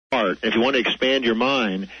If you want to expand your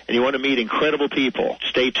mind and you want to meet incredible people,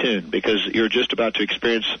 stay tuned because you're just about to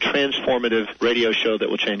experience a transformative radio show that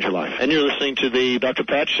will change your life. And you're listening to the Dr.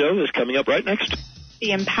 Pat Show that's coming up right next. The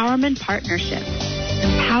Empowerment Partnership,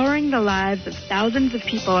 empowering the lives of thousands of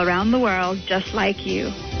people around the world just like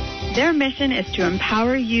you. Their mission is to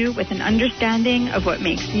empower you with an understanding of what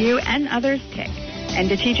makes you and others tick, and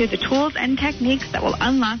to teach you the tools and techniques that will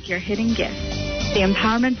unlock your hidden gifts. The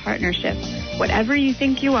Empowerment Partnership. Whatever you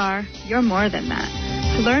think you are, you're more than that.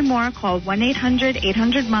 To learn more, call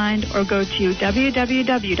 1-800-800-MIND or go to www.nlp.com.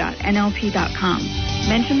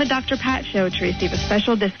 Mention the Dr. Pat Show to receive a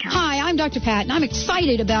special discount. Hi, I'm Dr. Pat, and I'm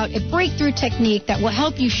excited about a breakthrough technique that will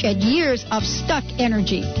help you shed years of stuck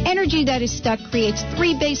energy. Energy that is stuck creates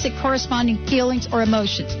 3 basic corresponding feelings or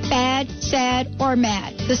emotions: bad, sad, or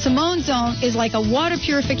mad. The Simone Zone is like a water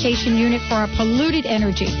purification unit for our polluted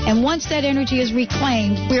energy. And once that energy is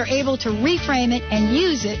reclaimed, we are able to reframe it and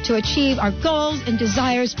use it to achieve our goals and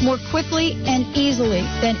desires more quickly and easily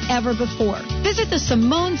than ever before. Visit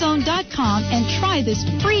theSimoneZone.com and try this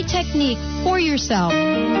free technique for yourself.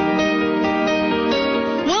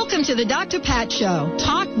 Welcome to the Dr. Pat Show.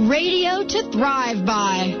 Talk radio to thrive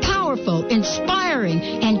by. Powerful, inspiring,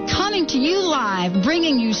 and coming to you live,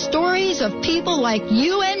 bringing you stories of people like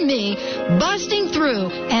you and me busting through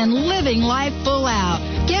and living life full out.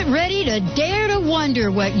 Get ready to dare to wonder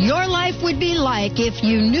what your life would be like if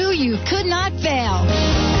you knew you could not fail.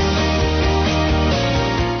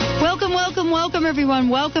 Welcome, everyone.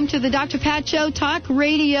 Welcome to the Dr. Pat Show, talk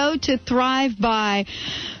radio to thrive by.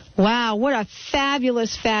 Wow, what a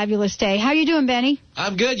fabulous, fabulous day. How you doing, Benny?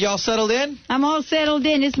 I'm good. Y'all settled in? I'm all settled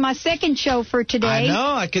in. It's my second show for today. I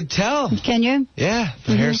know. I could tell. Can you? Yeah.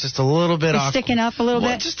 The hair's just a little bit awkward. Sticking up a little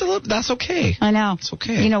bit? Just a little. That's okay. I know. It's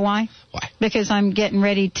okay. You know why? Why? Because I'm getting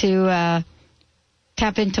ready to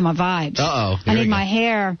tap into my vibes. Uh-oh. I need my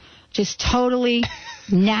hair just totally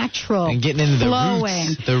natural, and getting into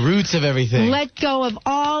the roots of everything. Let go of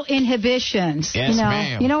all inhibitions. Yes,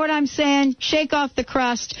 ma'am. You know what I'm saying? Shake off the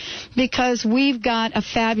crust, because we've got a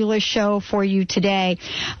fabulous show for you today.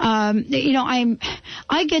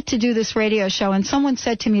 I get to do this radio show, and someone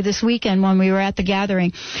said to me this weekend when we were at the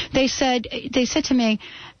gathering, they said to me,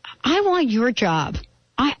 I want your job.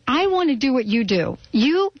 I want to do what you do.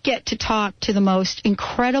 You get to talk to the most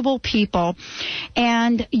incredible people,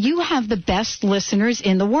 and you have the best listeners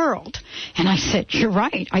in the world. And I said, you're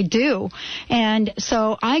right, I do. And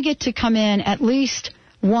so I get to come in at least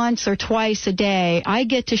once or twice a day. I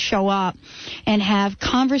get to show up and have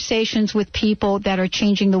conversations with people that are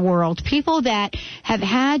changing the world, people that have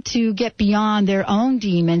had to get beyond their own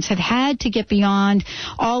demons, have had to get beyond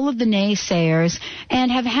all of the naysayers,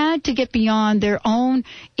 and have had to get beyond their own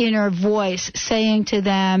inner voice saying to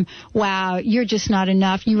them, wow, you're just not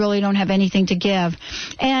enough, you really don't have anything to give.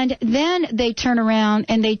 And then they turn around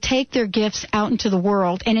and they take their gifts out into the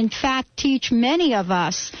world, and in fact teach many of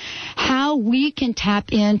us how we can tap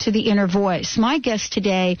into the inner voice. My guest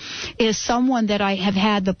today is someone that I have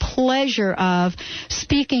had the pleasure of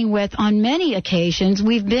speaking with on many occasions.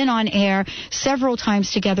 We've been on air several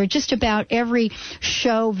times together, just about every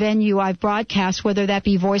show venue I've broadcast, whether that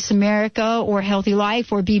be Voice America or Healthy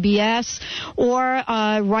Life or BBS, or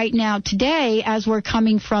right now today as we're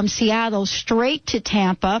coming from Seattle straight to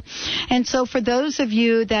Tampa. And so for those of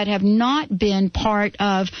you that have not been part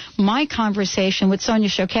of my conversation with Sonia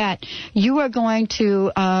Choquette, you are going to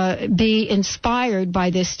be inspired by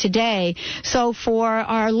this today. So for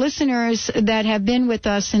our listeners that have been with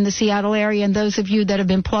us in the Seattle area, and those of you that have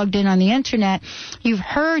been plugged in on the internet, you've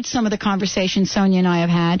heard some of the conversations Sonia and I have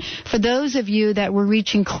had. For those of you that were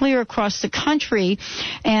reaching clear across the country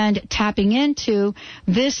and tapping into,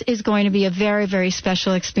 this is going to be a very, very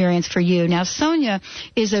special experience for you. Now, Sonia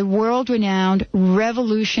is a world-renowned,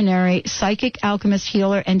 revolutionary psychic alchemist,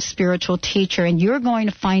 healer, and spiritual teacher, and you're going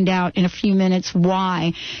to find out in a few minutes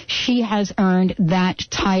why she has earned that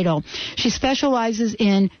title. She specializes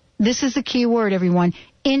in, this is the key word, everyone,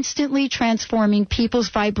 instantly transforming people's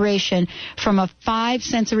vibration from a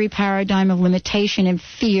 5-sensory paradigm of limitation and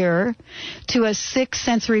fear to a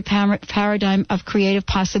 6-sensory paradigm of creative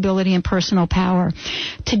possibility and personal power.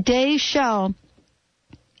 Today's show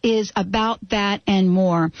is about that and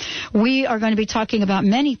more. We are going to be talking about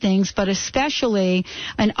many things, but especially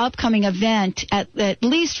an upcoming event, at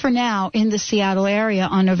least for now, in the Seattle area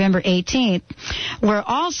on November 18th. We're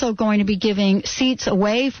also going to be giving seats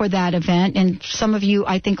away for that event, and some of you,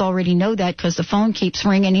 I think, already know that because the phone keeps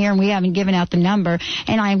ringing here and we haven't given out the number.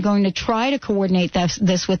 And I am going to try to coordinate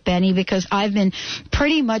this with Benny, because I've been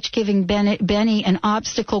pretty much giving Benny an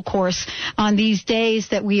obstacle course on these days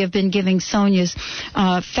that we have been giving Sonia's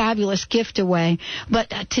fabulous gift away.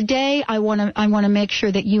 But today I want to make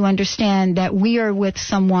sure that you understand that we are with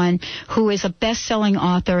someone who is a best-selling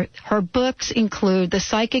author. Her books include The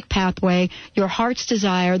Psychic Pathway, Your Heart's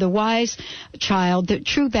Desire, The Wise Child, The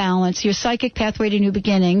True Balance, Your Psychic Pathway to New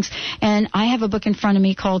Beginnings, and I have a book in front of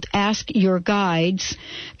me called Ask Your Guides,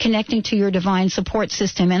 Connecting to Your Divine Support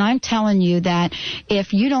System. And I'm telling you that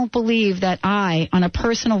if you don't believe that I, on a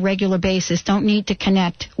personal, regular basis, don't need to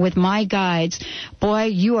connect with my guides, boy,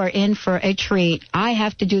 you are in for a treat. I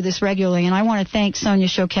have to do this regularly, and I want to thank Sonia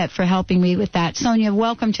Choquette for helping me with that. Sonia,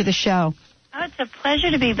 welcome to the show. Oh, it's a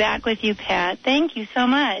pleasure to be back with you, Pat. Thank you so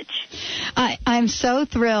much. I'm so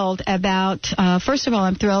thrilled about, first of all,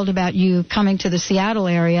 I'm thrilled about you coming to the Seattle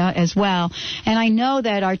area as well. And I know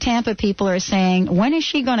that our Tampa people are saying, when is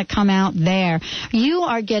she going to come out there? You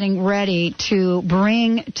are getting ready to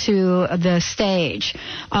bring to the stage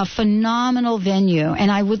a phenomenal venue.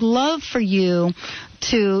 And I would love for you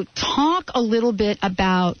to talk a little bit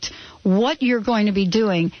about what you're going to be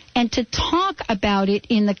doing, and to talk about it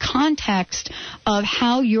in the context of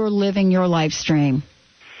how you're living your live stream.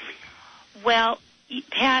 Well,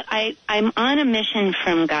 Pat, I'm on a mission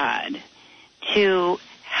from God to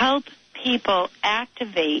help people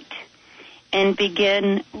activate and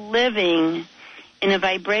begin living in a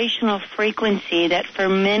vibrational frequency that for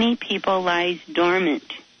many people lies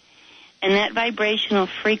dormant. And that vibrational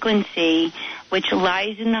frequency, which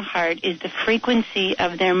lies in the heart, is the frequency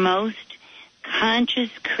of their most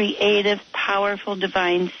conscious, creative, powerful,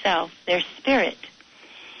 divine self, their spirit.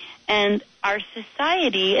 And our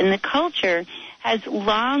society and the culture has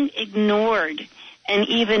long ignored and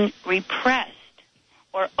even repressed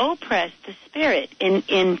or oppressed the spirit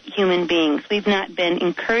in human beings. We've not been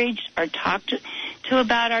encouraged or talked to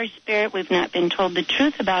about our spirit. We've not been told the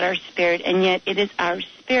truth about our spirit, and yet it is our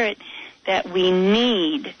spirit that we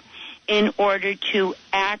need in order to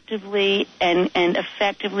actively and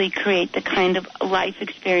effectively create the kind of life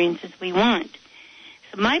experiences we want.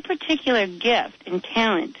 So my particular gift and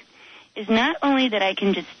talent is not only that I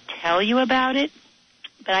can just tell you about it,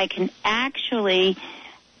 but I can actually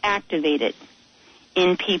activate it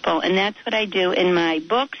in people. And that's what I do in my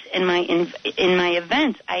books and in my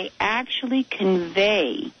events. I actually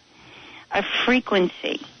convey a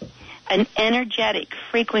frequency, an energetic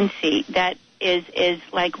frequency that is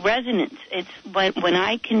like resonance. It's when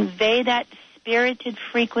I convey that spirited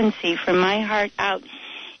frequency from my heart out,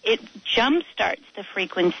 it jumpstarts the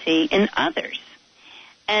frequency in others.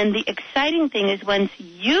 And the exciting thing is once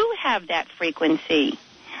you have that frequency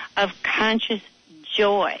of conscious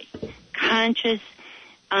joy, conscious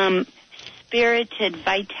spirited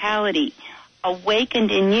vitality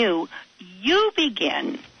awakened in you, you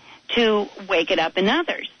begin to wake it up in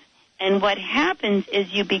others. And what happens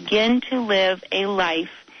is you begin to live a life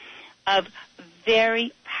of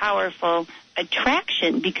very powerful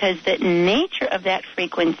attraction because the nature of that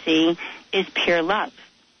frequency is pure love.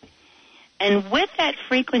 And with that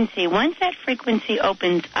frequency, once that frequency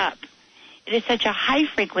opens up, it is such a high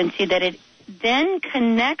frequency that it then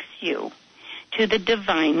connects you to the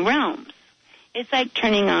divine realms. It's like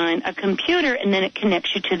turning on a computer and then it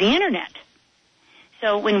connects you to the internet.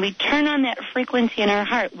 So when we turn on that frequency in our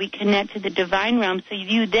heart, we connect to the divine realm. So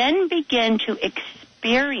you then begin to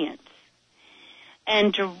experience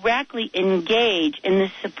and directly engage in the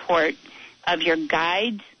support of your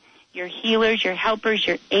guides, your healers, your helpers,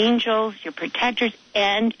 your angels, your protectors,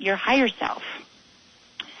 and your higher self.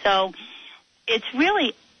 So it's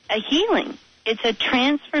really a healing. It's a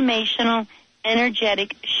transformational,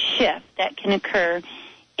 energetic shift that can occur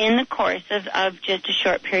in the course of just a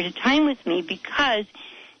short period of time with me because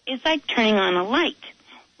it's like turning on a light.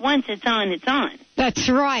 Once it's on, it's on. That's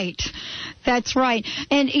right. That's right.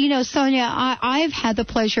 And, you know, Sonia, I've had the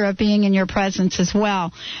pleasure of being in your presence as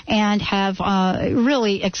well and have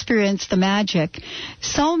really experienced the magic.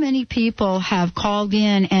 So many people have called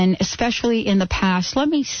in, and especially in the past, let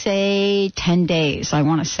me say 10 days, I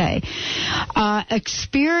want to say,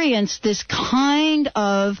 experienced this kind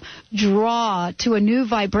of draw to a new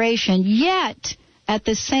vibration, yet at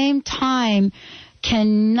the same time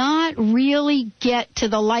cannot really get to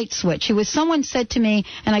the light switch. It was someone said to me,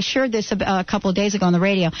 and I shared this a couple of days ago on the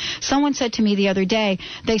radio, someone said to me the other day,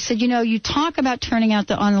 they said, you know, you talk about turning on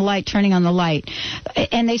the light, turning on the light.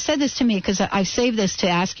 And they said this to me because I saved this to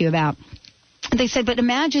ask you about. They said, but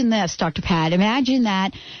imagine this, Dr. Pat. Imagine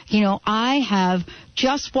that, you know, I have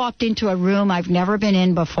just walked into a room I've never been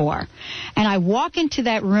in before. And I walk into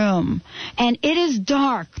that room, and it is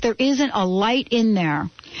dark. There isn't a light in there.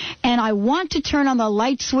 and I want to turn on the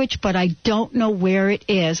light switch, but I don't know where it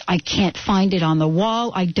is. I can't find it on the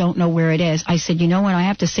wall. I don't know where it is. I said, you know what? I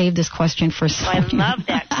have to save this question for Sonia. I love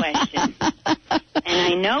that question. And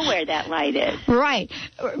I know where that light is. Right.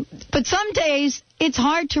 But some days it's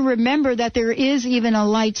hard to remember that there is even a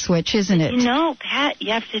light switch, isn't it? You know, Pat,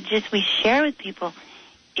 you have to we share with people,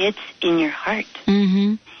 it's in your heart.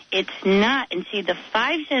 Mm-hmm. It's not. And see, the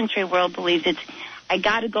 5th century world believes I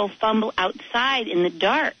got to go fumble outside in the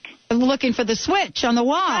dark. Looking for the switch on the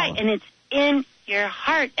wall. Right, and it's in your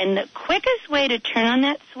heart. And the quickest way to turn on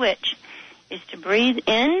that switch is to breathe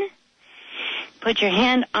in, put your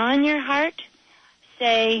hand on your heart,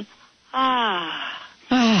 say,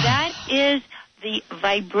 That is the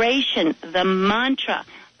vibration, the mantra,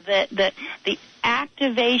 the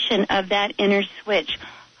activation of that inner switch.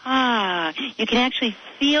 You can actually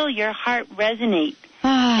feel your heart resonate.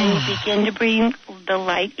 And you begin to bring the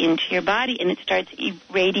light into your body, and it starts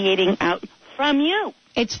radiating out from you.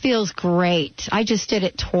 It feels great. I just did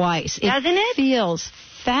it twice. Doesn't it? It feels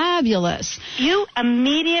fabulous. You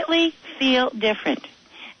immediately feel different.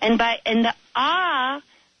 And the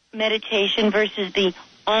meditation versus the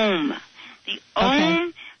Om. The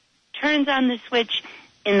Om turns on the switch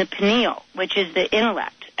in the pineal, which is the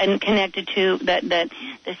intellect, and connected to the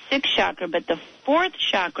 6th chakra, but the 4th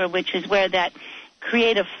chakra, which is where that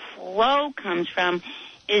creative flow comes from,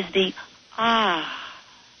 is the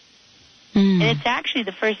And it's actually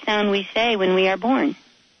the first sound we say when we are born.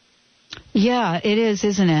 Yeah, it is,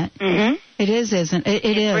 isn't it? Mm-hmm. It is, isn't it?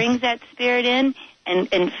 It is. Brings that spirit in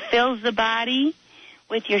and fills the body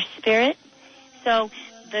with your spirit. So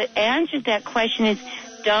the answer to that question is,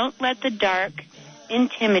 don't let the dark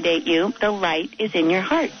intimidate you. The light is in your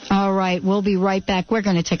heart. All right, we'll be right back. We're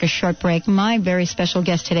going to take a short break. My very special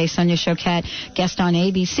guest today, Sonia Choquette, guest on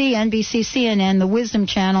ABC, NBC, CNN, the Wisdom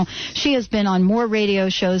Channel. She has been on more radio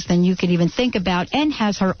shows than you could even think about and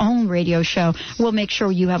has her own radio show. We'll make sure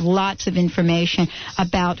you have lots of information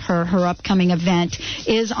about her. Her upcoming event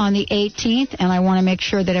is on the 18th, and I want to make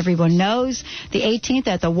sure that everyone knows. The 18th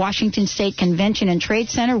at the Washington State Convention and Trade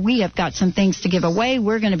Center. We have got some things to give away.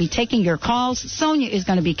 We're going to be taking your calls. Sonia is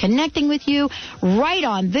going to be connecting with you right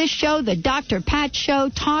on this show, the Dr. Pat Show,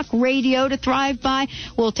 talk radio to thrive by.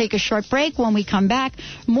 We'll take a short break. When we come back,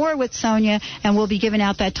 more with Sonia, and we'll be giving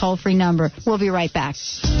out that toll-free number. We'll be right back.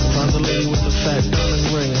 Find the lady with the fat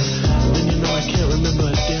diamond ring. Then you know I can't remember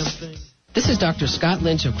a damn thing. This is Dr. Scott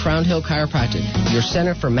Lynch of Crown Hill Chiropractic, your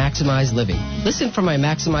center for maximized living. Listen for my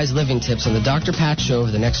maximized living tips on the Dr. Pat Show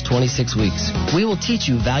over the next 26 weeks. We will teach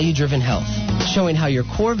you value-driven health, showing how your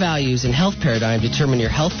core values and health paradigm determine your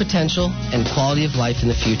health potential and quality of life in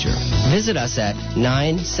the future. Visit us at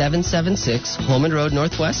 9776 Holman Road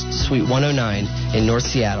Northwest, Suite 109 in North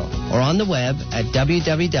Seattle, or on the web at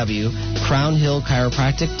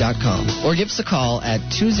www.crownhillchiropractic.com, or give us a call at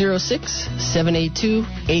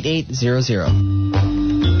 206-782-8800.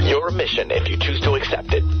 Your mission, if you choose to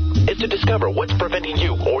accept it, is to discover what's preventing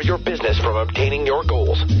you or your business from obtaining your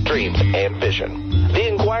goals, dreams, and vision. The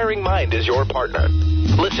Inquiring Mind is your partner.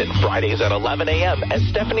 Listen Fridays at 11 a.m. as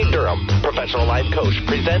Stephanie Durham, professional life coach,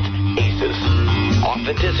 presents ACES.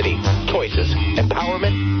 Authenticity, choices,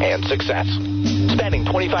 empowerment, and success. Spanning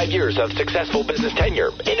 25 years of successful business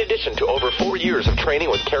tenure, in addition to over 4 years of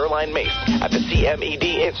training with Caroline Mace at the CMED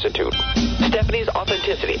Institute. Stephanie's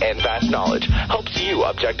authenticity and vast knowledge helps you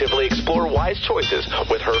objectively explore wise choices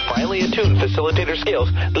with her finely attuned facilitator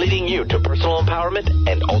skills, leading you to personal empowerment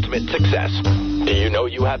and ultimate success. Do you know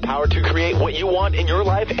you have power to create what you want in your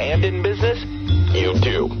life and in business? You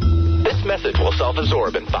do. This message will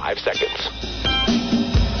self-absorb in 5 seconds.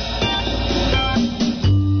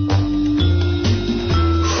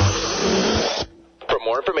 For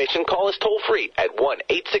more information, call us toll-free at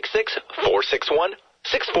 1-866-461-6463.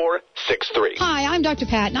 Hi, I'm Dr.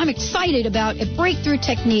 Pat, and I'm excited about a breakthrough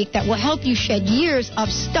technique that will help you shed years of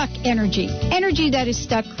stuck energy. Energy that is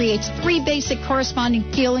stuck creates 3 basic corresponding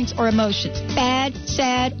feelings or emotions: bad,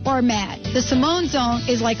 sad, or mad. The Simone Zone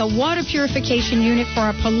is like a water purification unit for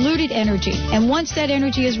a polluted energy. And once that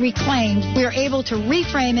energy is reclaimed, we are able to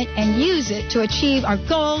reframe it and use it to achieve our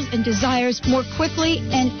goals and desires more quickly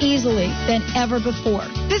and easily than ever before.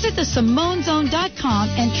 Visit thesimonezone.com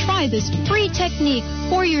and try this free technique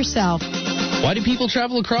for yourself. Why do people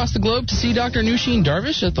travel across the globe to see Dr. Nusheen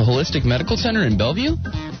Darvish at the Holistic Medical Center in Bellevue?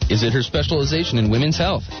 Is it her specialization in women's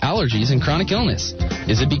health, allergies, and chronic illness?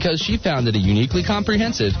 Is it because she founded a uniquely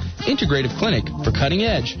comprehensive, integrative clinic for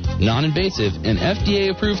cutting-edge, non-invasive, and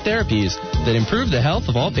FDA-approved therapies that improve the health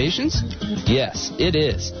of all patients? Yes, it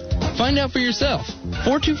is. Find out for yourself.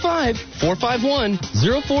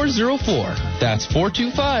 425-451-0404. That's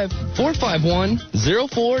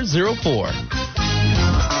 425-451-0404.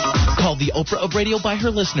 Called the Oprah of radio by her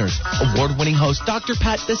listeners. Award-winning host Dr.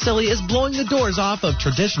 Pat Baccili is blowing the doors off of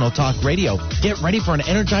traditional talk radio. Get ready for an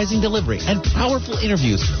energizing delivery and powerful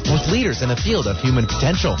interviews with leaders in the field of human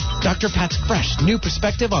potential. Dr. Pat's fresh, new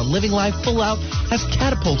perspective on living life full out has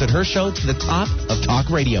catapulted her show to the top of talk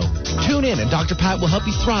radio. Tune in and Dr. Pat will help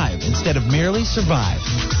you thrive instead of merely survive.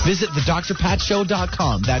 Visit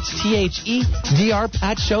thedrpatshow.com. That's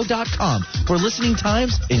THEDRPatShow.com for listening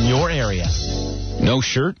times in your area. No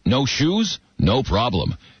shirt, no shoes, no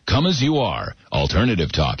problem. Come as you are.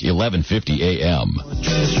 Alternative Talk, 1150 AM.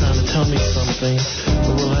 Dream's trying to tell me something,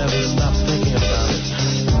 but will I ever stop thinking about it?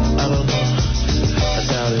 I don't know. I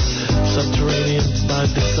doubt it. Subterranean by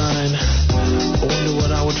design. I wonder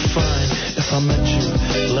what I would find if I met you.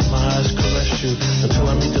 Let my eyes caress you until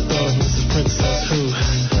I meet the thought of Mrs. Princess who.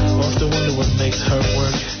 Often wonder what makes her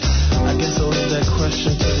work. I guess I'll leave that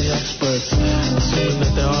question to the experts. Assuming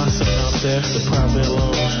that there are some out there, they're probably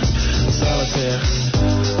alone, solitaire.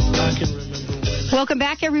 I can remember when... Welcome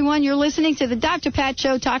back, everyone. You're listening to the Dr. Pat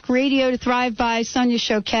Show, Talk Radio to Thrive by Sonia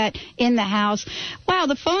Choquette in the house. Wow,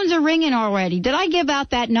 the phones are ringing already. Did I give out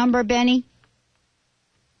that number, Benny?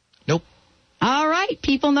 Nope. All right,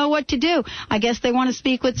 people know what to do. I guess they want to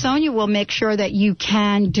speak with Sonia. We'll make sure that you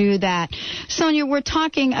can do that. Sonia, we're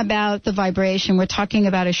talking about the vibration. We're talking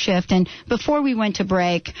about a shift. And before we went to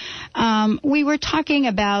break, we were talking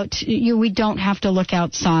about we don't have to look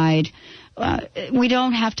outside. We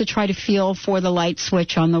don't have to try to feel for the light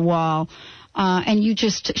switch on the wall. And you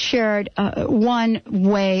just shared one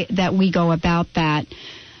way that we go about that.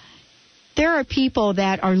 There are people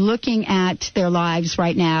that are looking at their lives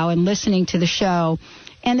right now and listening to the show,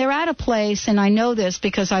 and they're at a place, and I know this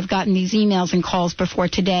because I've gotten these emails and calls before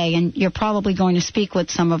today, and you're probably going to speak with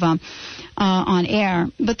some of them on air,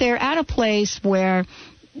 but they're at a place where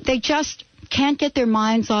they just can't get their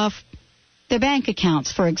minds off their bank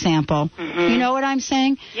accounts, for example. Mm-hmm. You know what I'm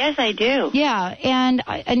saying? Yes, I do. Yeah, and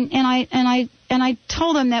I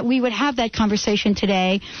told them that we would have that conversation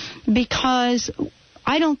today because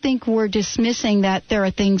I don't think we're dismissing that there are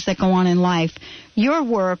things that go on in life. Your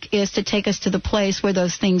work is to take us to the place where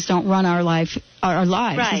those things don't run our lives. Right, is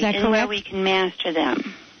that correct? and where we can master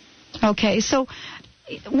them. Okay, so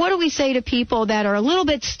what do we say to people that are a little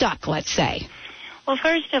bit stuck, let's say? Well,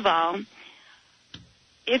 first of all,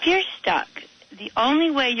 if you're stuck, the only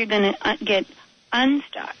way you're going to get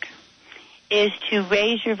unstuck is to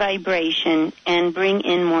raise your vibration and bring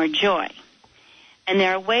in more joy. And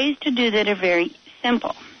there are ways to do that are very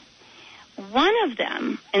simple. One of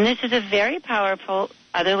them, and this is a very powerful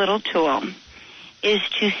other little tool, is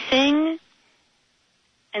to sing,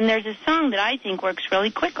 and there's a song that I think works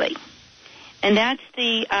really quickly, and that's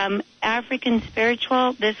the African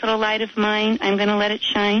spiritual, This Little Light of Mine, I'm Going to Let It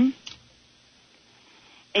Shine.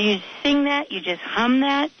 And you sing that, you just hum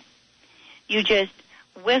that, you just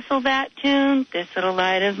whistle that tune, This Little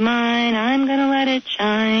Light of Mine, I'm going to let it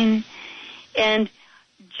shine, and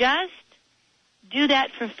just do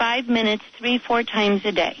that for 5 minutes, 3-4 times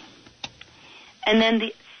a day. And then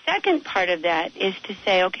the second part of that is to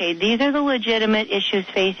say, okay, these are the legitimate issues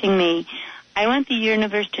facing me. I want the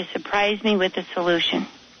universe to surprise me with a solution.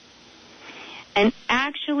 And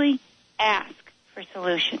actually ask for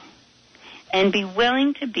solution. And be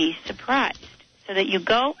willing to be surprised so that you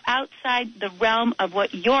go outside the realm of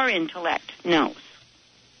what your intellect knows.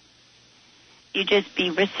 You just be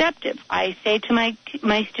receptive. I say to my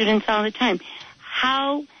students all the time,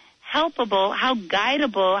 how helpable, how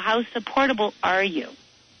guidable, how supportable are you?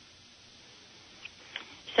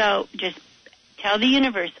 So just tell the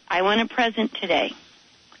universe, I want a present today.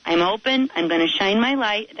 I'm open. I'm going to shine my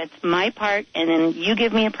light. That's my part. And then you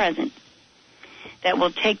give me a present that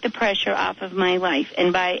will take the pressure off of my life.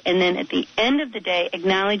 And then at the end of the day,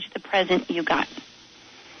 acknowledge the present you got.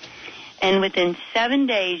 And within 7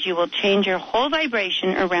 days, you will change your whole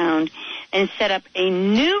vibration around and set up a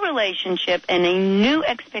new relationship and a new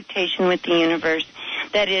expectation with the universe.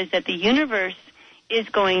 That is, that the universe is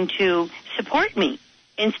going to support me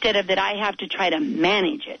instead of that I have to try to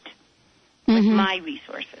manage it with my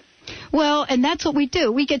resources. Well, and that's what we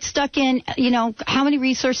do. We get stuck in, how many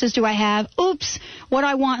resources do I have? Oops, what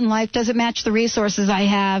I want in life doesn't match the resources I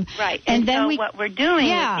have. Right. And then so what we're doing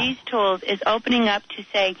with these tools is opening up to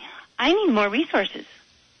say, I need more resources.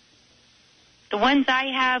 The ones I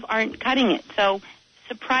have aren't cutting it, so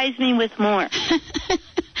surprise me with more.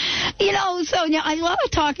 Sonia, I love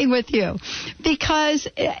talking with you because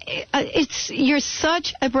you're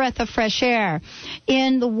such a breath of fresh air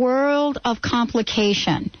in the world of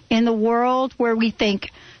complication, in the world where we think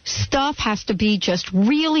stuff has to be just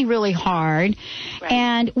really, really hard,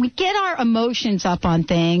 and we get our emotions up on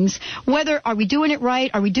things, whether are we doing it right,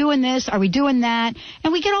 are we doing this, are we doing that,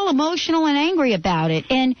 and we get all emotional and angry about it.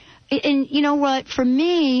 And you know what, for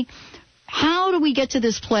me, how do we get to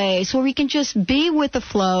this place where we can just be with the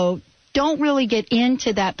flow, don't really get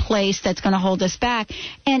into that place that's going to hold us back,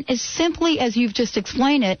 and as simply as you've just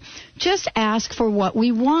explained it, just ask for what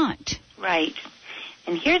we want. Right.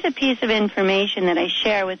 And here's a piece of information that I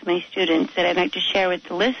share with my students that I'd like to share with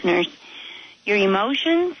the listeners. Your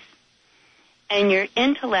emotions and your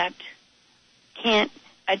intellect can't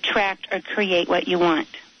attract or create what you want.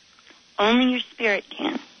 Only your spirit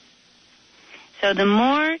can. So the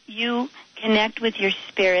more you connect with your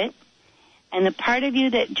spirit and the part of you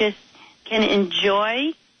that just can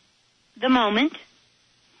enjoy the moment,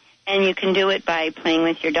 and you can do it by playing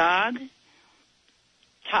with your dog,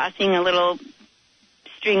 tossing a little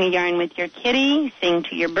string of yarn with your kitty, sing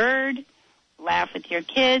to your bird, laugh with your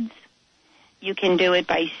kids. You can do it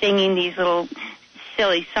by singing these little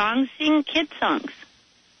silly songs. Sing kid songs.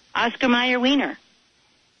 Oscar Mayer Wiener.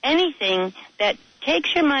 Anything that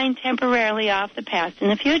takes your mind temporarily off the past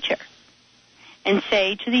and the future. And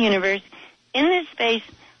say to the universe, in this space,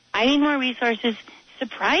 I need more resources.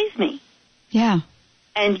 Surprise me. Yeah.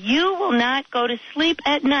 And you will not go to sleep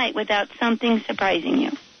at night without something surprising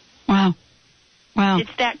you. Wow. Wow.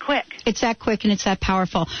 It's that quick. It's that quick and it's that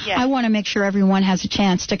powerful. Yes. I want to make sure everyone has a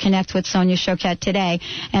chance to connect with Sonia Choquette today.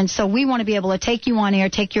 And so we want to be able to take you on air,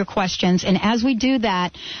 take your questions. And as we do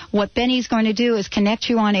that, what Benny's going to do is connect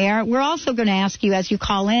you on air. We're also going to ask you as you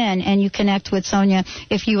call in and you connect with Sonia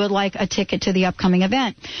if you would like a ticket to the upcoming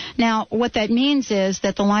event. Now, what that means is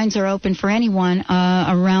that the lines are open for anyone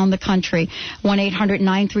around the country.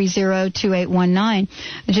 1-800-930-2819.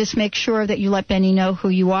 Just make sure that you let Benny know who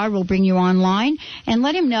you are. We'll bring you online. And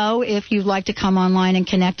let him know if you'd like to come online and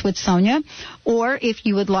connect with Sonia, or if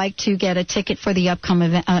you would like to get a ticket for the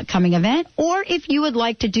upcoming event, or if you would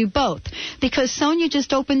like to do both. Because Sonia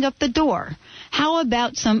just opened up the door. How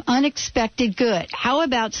about some unexpected good? How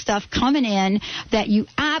about stuff coming in that you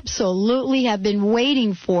absolutely have been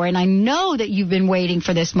waiting for? And I know that you've been waiting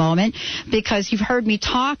for this moment because you've heard me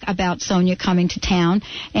talk about Sonia coming to town,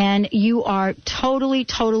 and you are totally,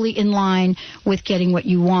 totally in line with getting what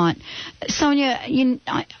you want. Sonia,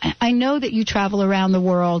 I know that you travel around the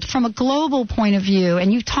world from a global point of view,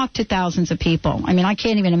 and you talk to thousands of people. I mean, I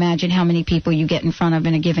can't even imagine how many people you get in front of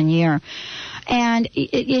in a given year. And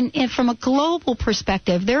from a global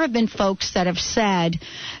perspective, there have been folks that have said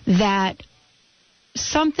that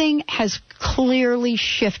something has clearly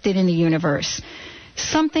shifted in the universe.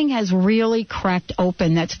 Something has really cracked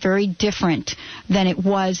open that's very different than it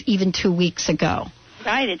was even 2 weeks ago.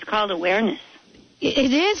 Right, it's called awareness.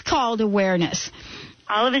 It is called awareness.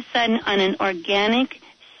 All of a sudden, on an organic,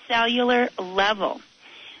 cellular level,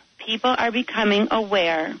 people are becoming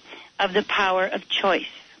aware of the power of choice,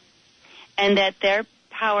 and that their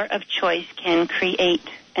power of choice can create,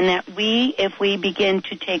 and that if we begin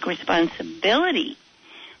to take responsibility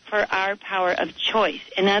for our power of choice,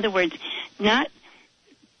 in other words, not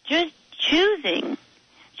just choosing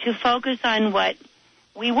to focus on what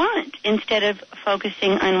we want instead of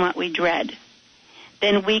focusing on what we dread,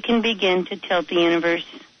 then we can begin to tilt the universe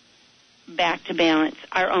back to balance,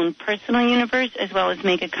 our own personal universe, as well as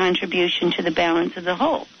make a contribution to the balance of the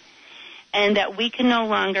whole. And that we can no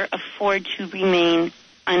longer afford to remain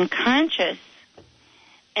unconscious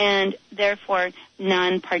and therefore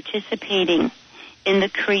non-participating in the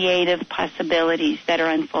creative possibilities that are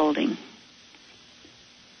unfolding.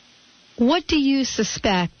 What do you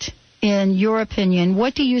suspect, in your opinion,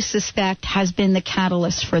 what do you suspect has been the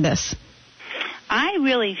catalyst for this? I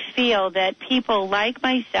really feel that people like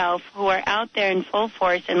myself who are out there in full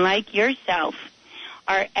force and like yourself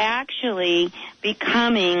are actually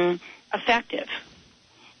becoming effective.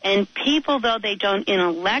 And people, though they don't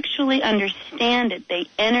intellectually understand it, they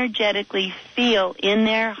energetically feel in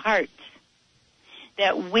their hearts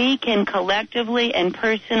that we can collectively and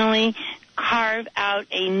personally carve out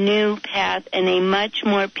a new path and a much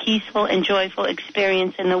more peaceful and joyful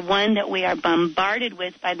experience than the one that we are bombarded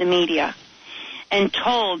with by the media and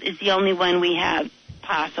told is the only one we have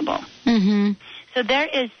possible. Mm-hmm. So there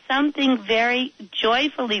is something very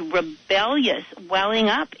joyfully rebellious welling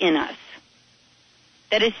up in us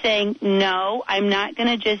that is saying, no, I'm not going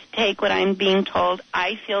to just take what I'm being told.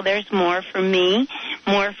 I feel there's more for me,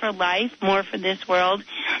 more for life, more for this world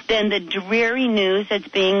than the dreary news that's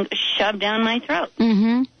being shoved down my throat.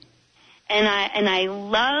 Mm-hmm. And I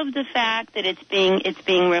love the fact that it's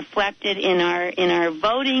being reflected in our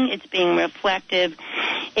voting. It's being reflective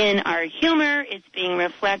in our humor. It's being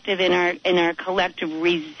reflective in our collective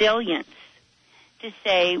resilience to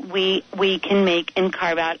say we can make and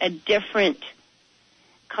carve out a different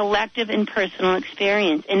collective and personal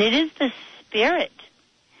experience. And it is the spirit,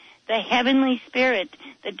 the heavenly spirit,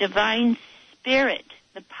 the divine spirit,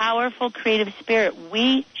 the powerful creative spirit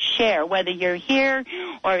we share, whether you're here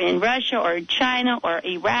or in Russia or China or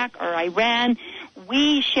Iraq or Iran,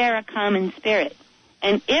 we share a common spirit.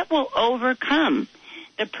 And it will overcome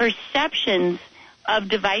the perceptions of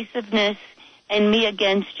divisiveness and me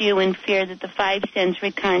against you and fear that the five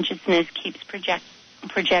sensory consciousness keeps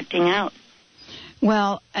projecting out.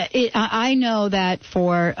 Well, I know that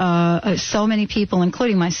for so many people,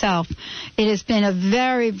 including myself, it has been a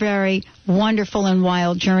very, very wonderful and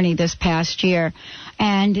wild journey this past year.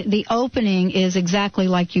 And the opening is exactly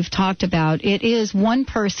like you've talked about. It is one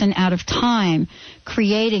person at a time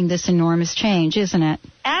creating this enormous change, isn't it?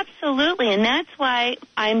 Absolutely, and that's why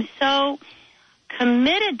I'm so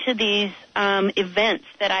committed to these events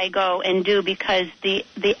that I go and do, because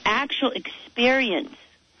the actual experience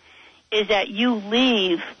is that you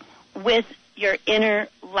leave with your inner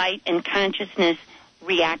light and consciousness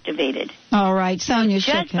reactivated. All right, Sonia.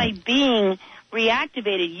 Just by being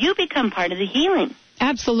reactivated, you become part of the healing.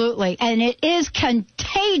 Absolutely, and it is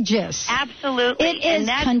contagious. Absolutely. It is and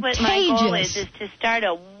that's contagious. What my goal is to start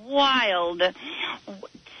a wild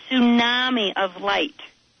tsunami of light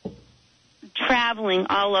traveling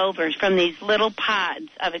all over from these little pods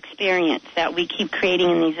of experience that we keep creating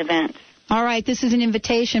in these events. All right, this is an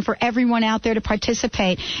invitation for everyone out there to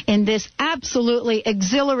participate in this absolutely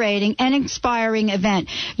exhilarating and inspiring event.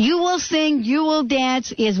 You will sing, you will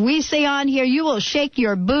dance. As we say on here, you will shake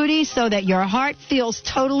your booty so that your heart feels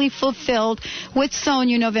totally fulfilled with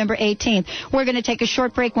Sonia November 18th. We're going to take a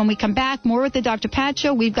short break. When we come back, more with the Dr. Pat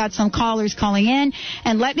Show. We've got some callers calling in.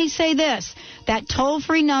 And let me say this, that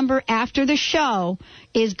toll-free number after the show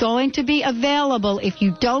is going to be available. If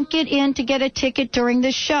you don't get in to get a ticket during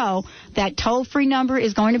the show, that toll-free number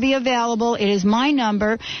is going to be available. It is my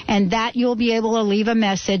number, and that you'll be able to leave a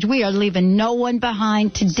message. We are leaving no one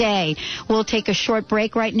behind today. We'll take a short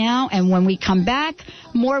break right now, and when we come back,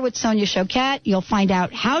 more with Sonia Choquette. You'll find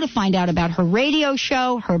out how to find out about her radio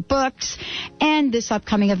show, her books, and this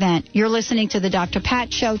upcoming event. You're listening to the Dr.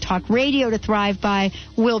 Pat Show, talk radio to thrive by.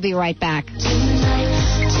 We'll be right back.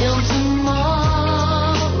 Tonight, till tomorrow.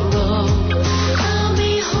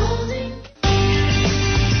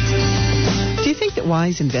 Do you think that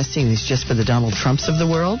wise investing is just for the Donald Trumps of the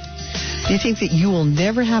world? Do you think that you will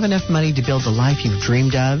never have enough money to build the life you've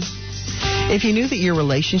dreamed of? If you knew that your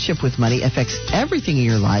relationship with money affects everything in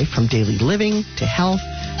your life, from daily living to health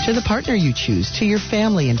to the partner you choose to your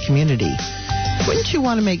family and community, wouldn't you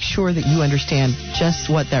want to make sure that you understand just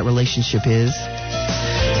what that relationship is?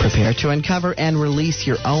 Prepare to uncover and release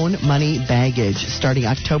your own money baggage starting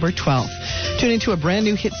October 12th. Tune into a brand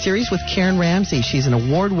new hit series with Karen Ramsey. She's an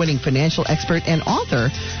award-winning financial expert and author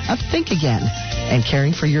of Think Again and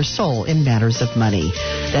Caring for Your Soul in Matters of Money.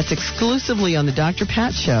 That's exclusively on the Dr.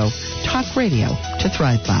 Pat Show, talk radio to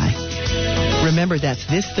thrive by. Remember, that's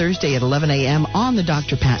this Thursday at 11 a.m. on the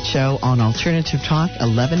Dr. Pat Show on Alternative Talk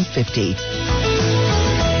 1150.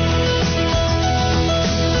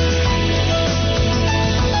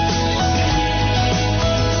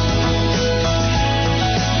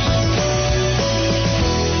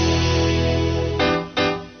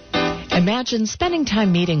 Imagine spending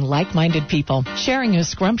time meeting like-minded people, sharing a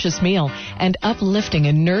scrumptious meal, and uplifting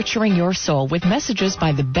and nurturing your soul with messages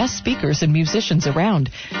by the best speakers and musicians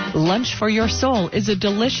around. Lunch for Your Soul is a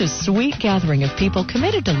delicious, sweet gathering of people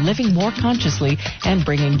committed to living more consciously and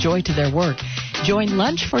bringing joy to their work. Join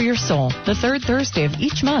Lunch for Your Soul the third Thursday of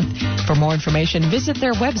each month. For more information, visit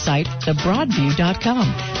their website,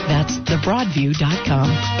 thebroadview.com. That's thebroadview.com.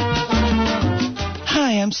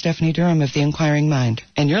 Hi, I'm Stephanie Durham of The Inquiring Mind,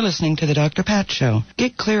 and you're listening to The Dr. Pat Show.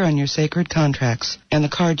 Get clear on your sacred contracts and the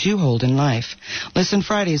cards you hold in life. Listen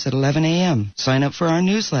Fridays at 11 a.m. Sign up for our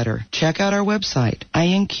newsletter. Check out our website,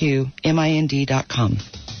 inqmind.com.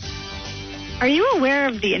 Are you aware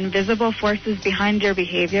of the invisible forces behind your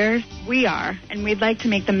behaviors? We are, and we'd like to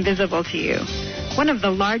make them visible to you. One of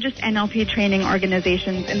the largest NLP training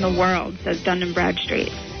organizations in the world, says Dun &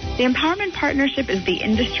 Bradstreet. The Empowerment Partnership is the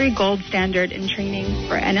industry gold standard in training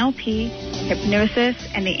for NLP, hypnosis,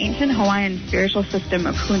 and the ancient Hawaiian spiritual system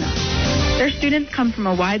of Huna. Their students come from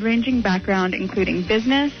a wide-ranging background, including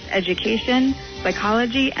business, education,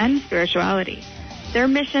 psychology, and spirituality. Their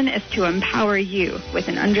mission is to empower you with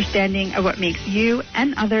an understanding of what makes you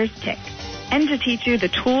and others tick. and to teach you the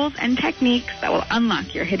tools and techniques that will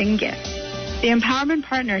unlock your hidden gifts. The Empowerment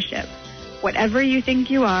Partnership. Whatever you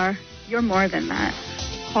think you are, you're more than that.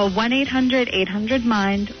 Call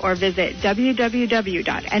 1-800-800-MIND or visit www.nlp.com.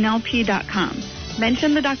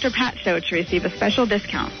 Mention the Dr. Pat Show to receive a special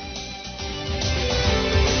discount.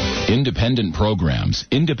 Independent programs,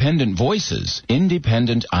 independent voices,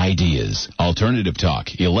 independent ideas. Alternative Talk,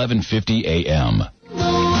 1150 AM.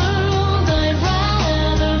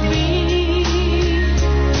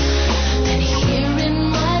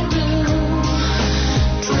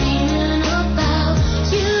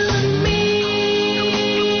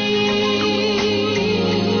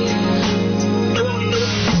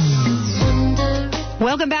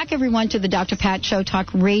 Welcome back, everyone, to the Dr. Pat Show, Talk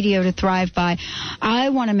Radio to Thrive By. I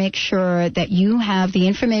want to make sure that you have the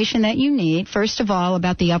information that you need, first of all,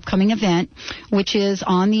 about the upcoming event, which is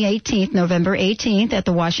on the 18th, November 18th, at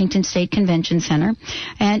the Washington State Convention Center.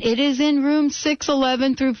 And it is in room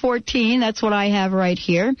 611 through 14. That's what I have right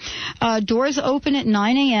here. Doors open at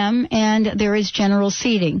 9 a.m., and there is general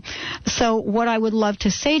seating. So what I would love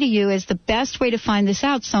to say to you is the best way to find this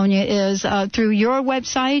out, Sonia, is through your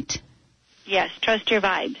website. Yes, Trust Your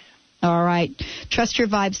Vibes. All right,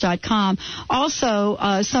 trustyourvibes.com. Also,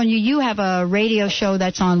 Sonia, you have a radio show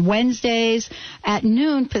that's on Wednesdays at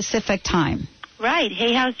noon Pacific time. Right,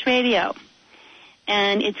 Hay House Radio.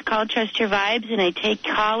 And it's called Trust Your Vibes, and I take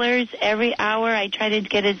callers every hour. I try to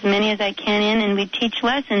get as many as I can in, and we teach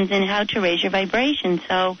lessons in how to raise your vibration.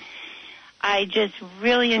 So I just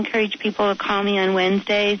really encourage people to call me on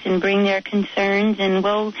Wednesdays and bring their concerns, and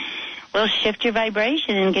we'll shift your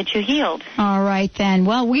vibration and get you healed. All right, then.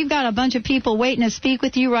 Well, we've got a bunch of people waiting to speak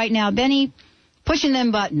with you right now. Benny, pushing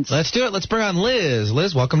them buttons. Let's do it. Let's bring on Liz.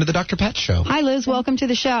 Liz, welcome to the Dr. Pat Show. Hi, Liz. Welcome to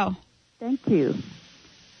the show. Thank you.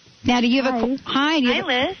 Now, do you have Hi. Hi,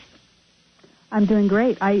 Liz. I'm doing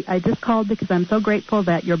great. I just called because I'm so grateful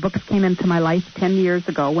that your books came into my life 10 years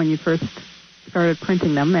ago when you first started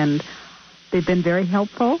printing them, and they've been very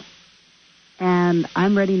helpful. And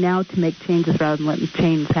I'm ready now to make changes rather than letting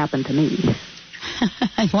change happen to me.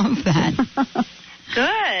 I love that.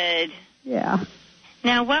 Good. Yeah.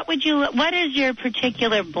 Now, what is your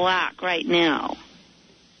particular block right now?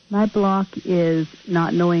 My block is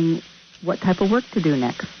not knowing what type of work to do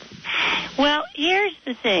next. Well, here's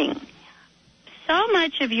the thing. So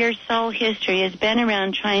much of your soul history has been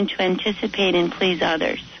around trying to anticipate and please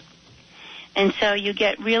others. And so you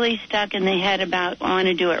get really stuck in the head about, I want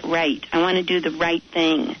to do it right. I want to do the right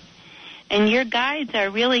thing. And your guides are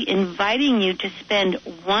really inviting you to spend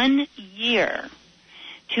 1 year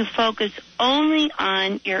to focus only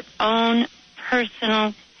on your own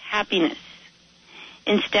personal happiness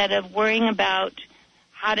instead of worrying about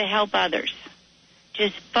how to help others.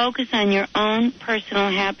 Just focus on your own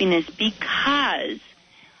personal happiness, because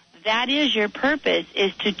that is your purpose,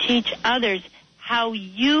 is to teach others how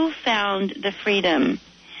you found the freedom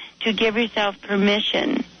to give yourself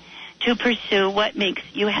permission to pursue what makes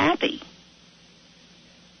you happy.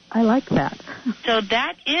 I like that. So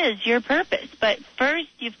that is your purpose. But first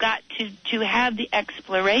you've got to have the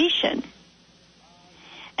exploration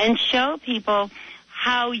and show people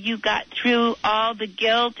how you got through all the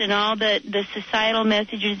guilt and all the societal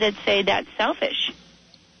messages that say that's selfish.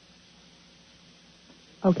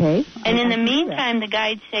 Okay. And in the meantime, the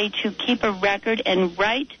guides say to keep a record and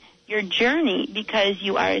write your journey, because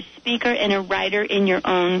you are a speaker and a writer in your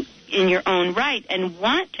own right, and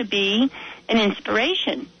want to be an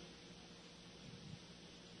inspiration.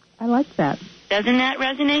 I like that. Doesn't that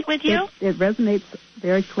resonate with you? It resonates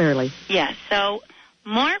very clearly. Yes. So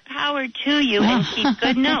more power to you, and keep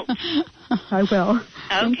good notes. I will.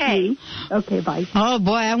 Okay. Okay, bye. Oh,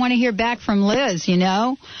 boy, I want to hear back from Liz, you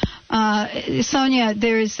know. Sonia,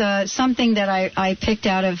 there's something that I picked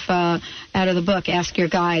out of the book, Ask Your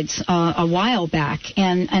Guides, a while back,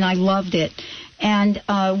 and I loved it. And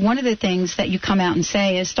one of the things that you come out and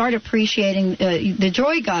say is start appreciating the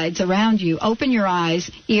joy guides around you. Open your eyes,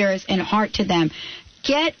 ears, and heart to them.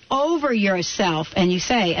 Get over yourself, and you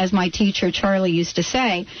say, as my teacher Charlie used to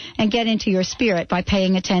say, and get into your spirit by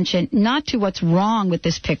paying attention not to what's wrong with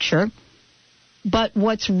this picture, but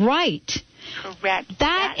what's right. Correct.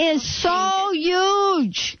 That is so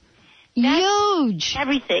huge. Huge.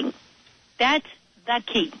 Everything. That's the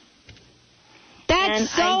key. That's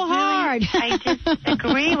so hard. I just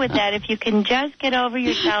agree with that. If you can just get over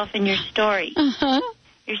yourself and your story.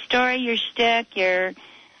 Your story, your shtick, your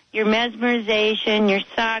mesmerization, your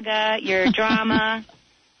saga, your drama,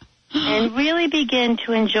 and really begin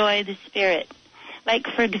to enjoy the spirit. Like,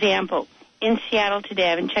 for example, in Seattle today, I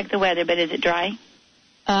haven't checked the weather, but is it dry?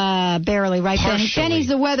 Barely, right, Benny? Benny's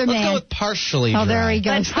the weatherman. Let's go with partially dry. Oh, there he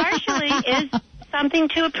goes. But partially is something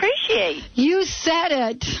to appreciate. You said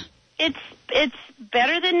it. It's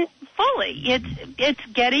better than fully. It's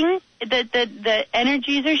getting the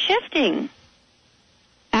energies are shifting.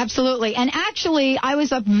 Absolutely. And actually, I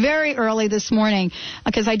was up very early this morning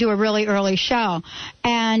because I do a really early show.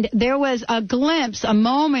 And there was a glimpse, a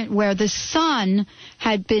moment where the sun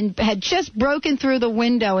had just broken through the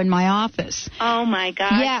window in my office. Oh, my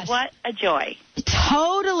God. Yes. What a joy.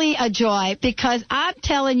 Totally a joy, because I'm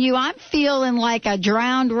telling you, I'm feeling like a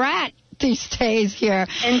drowned rat these days here.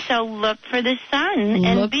 And so look for the sun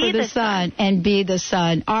and be the sun. And be the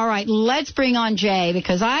sun. All right, let's bring on Jay,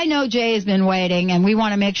 because I know Jay has been waiting, and we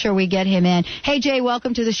want to make sure we get him in. Hey, Jay,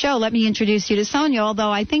 welcome to the show. Let me introduce you to Sonia,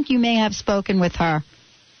 although I think you may have spoken with her.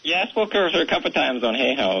 Yeah, I spoke to her a couple of times on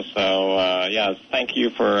Hey Ho. So, yes, thank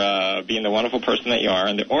you for being the wonderful person that you are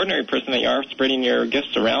and the ordinary person that you are, spreading your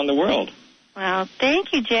gifts around the world. Well,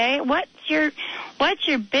 thank you, Jay. What's your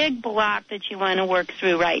big block that you want to work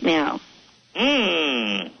through right now?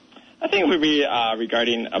 I think it would be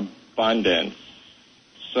regarding abundance.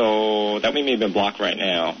 So that we may have been blocked right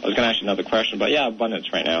now. I was going to ask you another question, but yeah,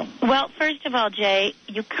 abundance right now. Well, first of all, Jay,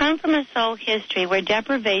 you come from a soul history where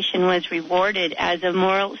deprivation was rewarded as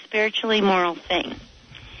a spiritually moral thing.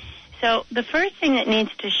 So the first thing that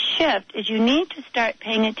needs to shift is you need to start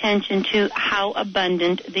paying attention to how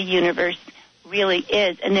abundant the universe really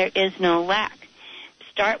is, and there is no lack.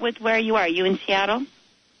 Start with where you are. Are you in Seattle?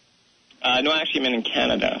 No, actually, I'm in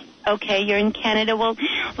Canada. Okay, you're in Canada. Well,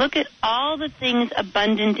 look at all the things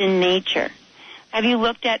abundant in nature. Have you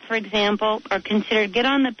looked at, for example, or considered, get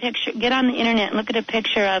on the internet and look at a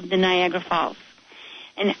picture of the Niagara Falls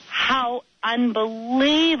and how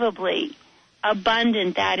unbelievably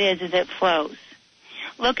abundant that is as it flows.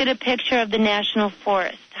 Look at a picture of the National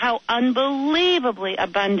Forest, how unbelievably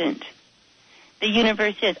abundant the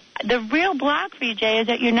universe is. The real block for you, Jay, is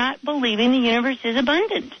that you're not believing the universe is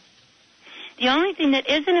abundant. The only thing that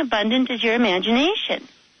isn't abundant is your imagination.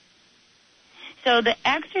 So the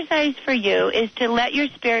exercise for you is to let your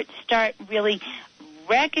spirit start really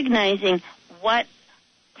recognizing what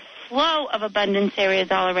flow of abundance there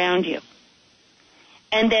is all around you.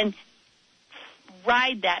 And then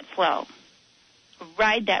ride that flow.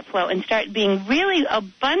 Ride that flow and start being really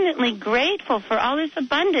abundantly grateful for all this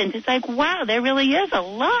abundance. It's like, wow, there really is a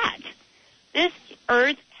lot. This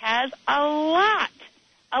earth has a lot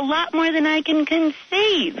more than I can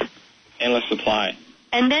conceive. Endless supply.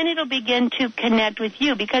 And then it'll begin to connect with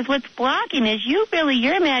you, because what's blocking is your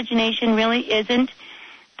imagination really isn't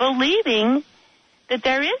believing that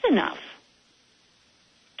there is enough.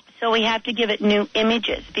 So we have to give it new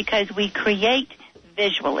images, because we create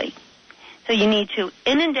visually. So you need to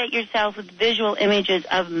inundate yourself with visual images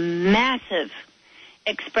of massive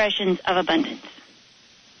expressions of abundance.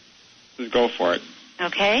 Just go for it.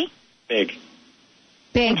 Okay? Big.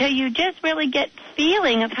 Until you just really get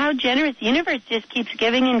feeling of how generous the universe just keeps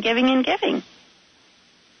giving and giving and giving.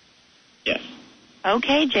 Yes.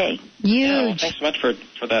 Okay, Jay. Huge. Yeah, well, thanks so much for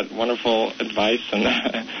that wonderful advice and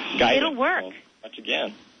guidance. It'll work. So much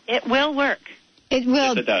again. It will work. It will.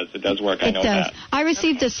 Yes, it does. It does work. I know that. I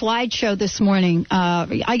received a slideshow this morning.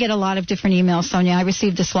 I get a lot of different emails, Sonia. I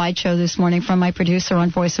received a slideshow this morning from my producer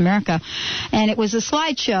on Voice America, and it was a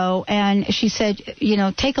slideshow. And she said,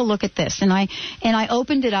 take a look at this. And I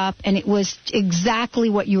opened it up, and it was exactly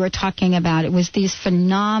what you were talking about. It was these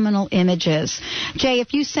phenomenal images. Jay,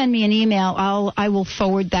 if you send me an email, I will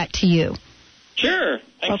forward that to you. Sure.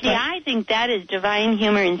 Thanks. See, I think that is divine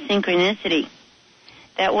humor and synchronicity.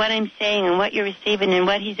 That what I'm saying and what you're receiving and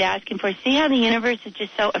what he's asking for. See how the universe is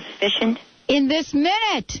just so efficient? In this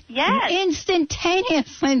minute. Yes.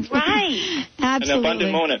 Instantaneous. Right. Absolutely. An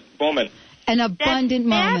abundant moment. An abundant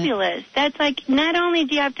moment. Fabulous. That's like, not only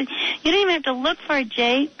do you have to, you don't even have to look for it,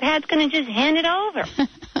 Jay. Pat's going to just hand it over.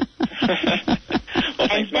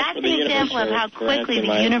 And that's an example of how quickly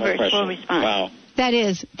the universe will respond. Wow. That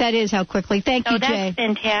is how quickly. Thank you, Jay. That's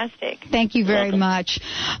fantastic. Thank you very much.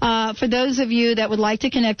 For those of you that would like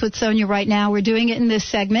to connect with Sonia right now, we're doing it in this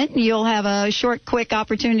segment. You'll have a short, quick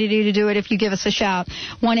opportunity to do it if you give us a shout.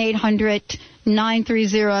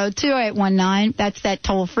 1-800-930-2819. That's that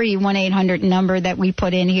toll-free 1-800 number that we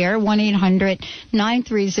put in here,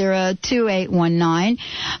 1-800-930-2819.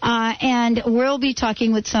 And we'll be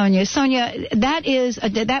talking with Sonia. Sonia,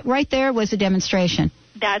 that right there was a demonstration.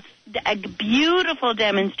 That's a beautiful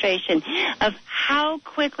demonstration of how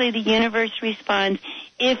quickly the universe responds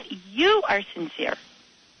if you are sincere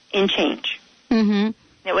in change. Mm-hmm.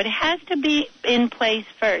 Now, what has to be in place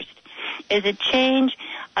first is a change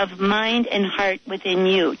of mind and heart within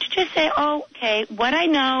you to just say, oh, okay, what I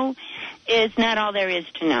know is not all there is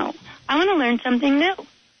to know. I want to learn something new.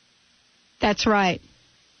 That's right.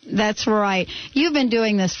 That's right. You've been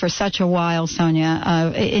doing this for such a while, Sonia,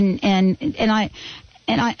 and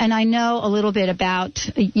I know a little bit about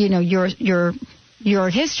your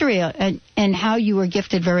history and how you were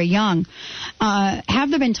gifted very young. Have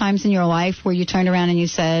there been times in your life where you turned around and you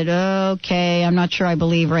said, "Okay, I'm not sure I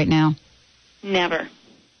believe right now"? Never.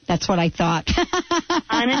 That's what I thought.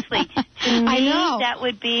 Honestly, to me, that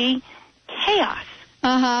would be chaos.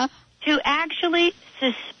 To actually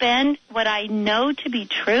suspend what I know to be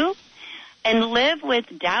true and live with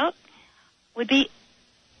doubt would be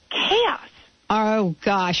chaos. Oh,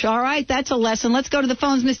 gosh. All right. That's a lesson. Let's go to the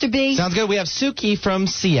phones, Mr. B. Sounds good. We have Suki from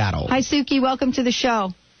Seattle. Hi, Suki. Welcome to the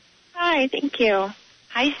show. Hi. Thank you.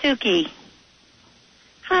 Hi, Suki.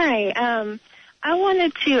 Hi. I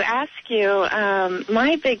wanted to ask you,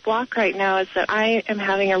 my big block right now is that I am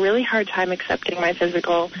having a really hard time accepting my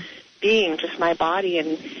physical being, just my body,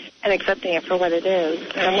 and accepting it for what it is.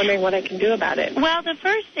 And I'm wondering what I can do about it. Well, the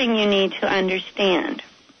first thing you need to understand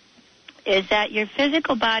is that your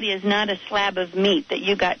physical body is not a slab of meat that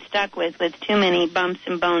you got stuck with too many bumps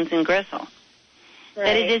and bones and gristle. Right.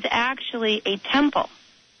 That it is actually a temple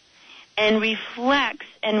and reflects,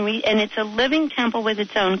 and it's a living temple with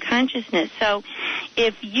its own consciousness. So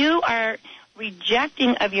if you are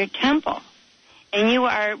rejecting of your temple and you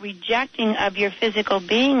are rejecting of your physical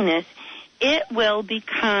beingness, it will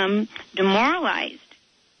become demoralized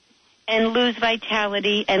and lose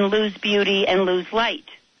vitality and lose beauty and lose light.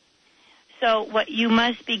 So what you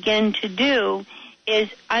must begin to do is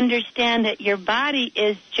understand that your body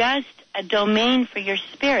is just a domain for your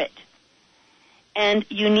spirit. And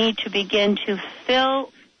you need to begin to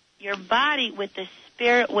fill your body with the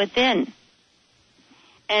spirit within.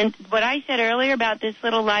 And what I said earlier about this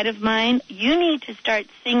little light of mine, you need to start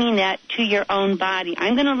singing that to your own body.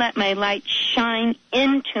 I'm going to let my light shine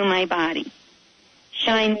into my body.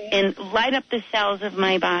 Shine and light up the cells of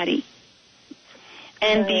my body.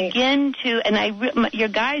 And begin to, and your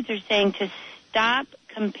guides are saying to stop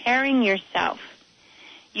comparing yourself.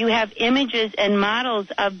 You have images and models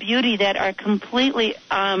of beauty that are completely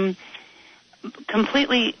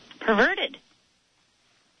perverted.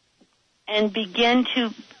 And begin to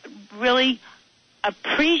really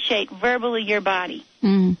appreciate verbally your body.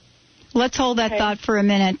 Let's hold that thought for a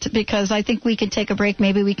minute, because I think we can take a break.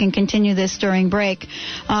 Maybe we can continue this during break.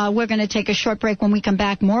 We're going to take a short break. When we come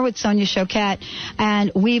back, more with Sonia Choquette.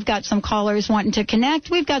 And we've got some callers wanting to connect.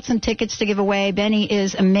 We've got some tickets to give away. Benny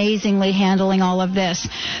is amazingly handling all of this.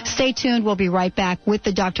 Stay tuned. We'll be right back with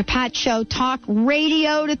the Dr. Pat Show. Talk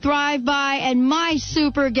radio to thrive by, and my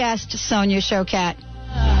super guest, Sonia Choquette.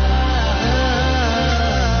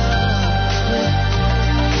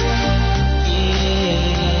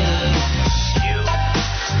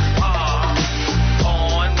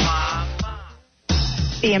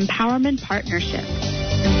 The Empowerment Partnership,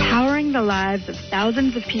 empowering the lives of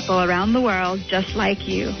thousands of people around the world just like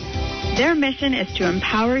you. Their mission is to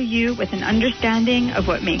empower you with an understanding of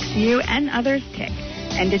what makes you and others tick,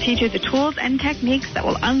 and to teach you the tools and techniques that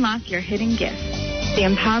will unlock your hidden gifts. The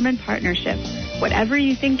Empowerment Partnership. Whatever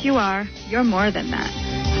you think you are, you're more than that.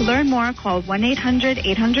 To learn more, call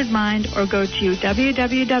 1-800-800-MIND or go to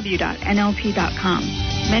www.nlp.com.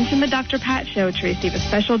 Mention the Dr. Pat Show to receive a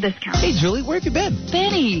special discount. Hey, Julie, where have you been?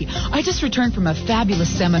 Benny, I just returned from a fabulous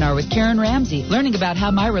seminar with Karen Ramsey, learning about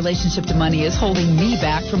how my relationship to money is holding me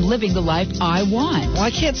back from living the life I want. Well,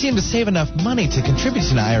 I can't seem to save enough money to contribute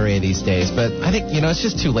to an IRA these days, but I think, it's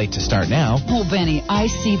just too late to start now. Oh, Benny, I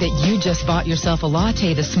see that you just bought yourself a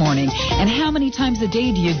latte this morning. And how many times a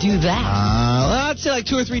day do you do that? Well, I'd say like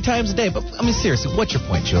 2 or 3 times a day. But, seriously, what's your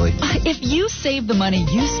point, Julie? If you save the money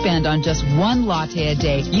you spend on just one latte a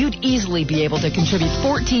day, you'd easily be able to contribute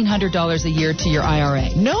 $1,400 a year to your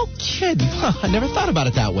IRA. No kidding. I never thought about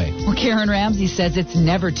it that way. Well, Karen Ramsey says it's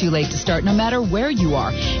never too late to start, no matter where you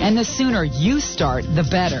are. And the sooner you start, the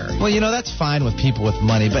better. Well, that's fine with people with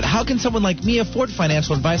money, but how can someone like me afford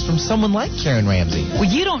financial advice from someone like Karen Ramsey? Well,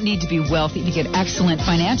 you don't need to be wealthy to get excellent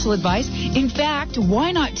financial advice. In fact,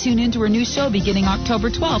 why not tune into her new show beginning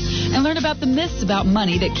October 12th and learn about the myths about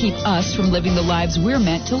money that keep us from living the lives we're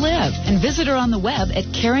meant to live? And visit her on the web at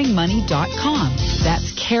caringmoney.com.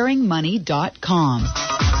 That's caringmoney.com.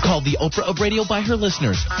 Called the Oprah of radio by her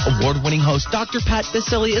listeners, award-winning host Dr. Pat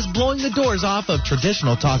Baccili is blowing the doors off of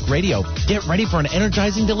traditional talk radio. Get ready for an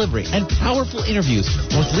energizing delivery and powerful interviews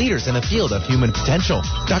with leaders in the field of human potential.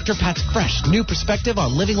 Dr. Pat's fresh, new perspective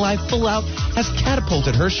on living life full out has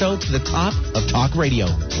catapulted her show to the top of talk radio.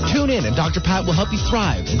 Tune in and Dr. Pat will help you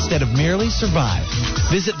thrive instead of merely survive.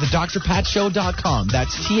 Visit thedrpatshow.com.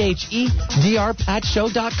 That's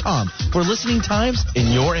THEDRPatShow.com for listening times in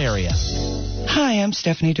your area. Hi, I'm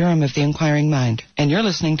Stephanie Durham of The Inquiring Mind, and you're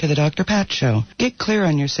listening to The Dr. Pat Show. Get clear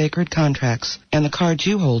on your sacred contracts and the cards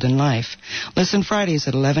you hold in life. Listen Fridays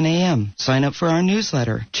at 11 a.m. Sign up for our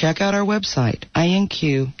newsletter. Check out our website,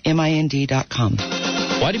 inqmind.com.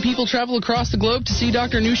 Why do people travel across the globe to see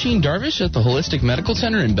Dr. Nusheen Darvish at the Holistic Medical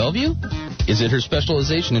Center in Bellevue? Is it her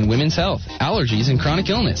specialization in women's health, allergies, and chronic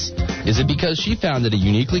illness? Is it because she founded a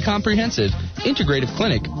uniquely comprehensive, integrative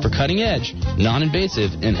clinic for cutting-edge,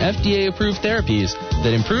 non-invasive, and FDA-approved therapies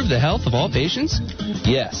that improve the health of all patients?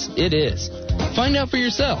 Yes, it is. Find out for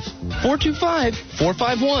yourself.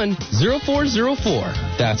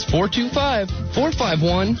 425-451-0404. That's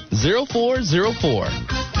 425-451-0404.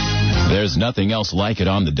 There's nothing else like it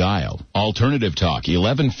on the dial. Alternative Talk,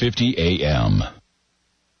 1150 AM.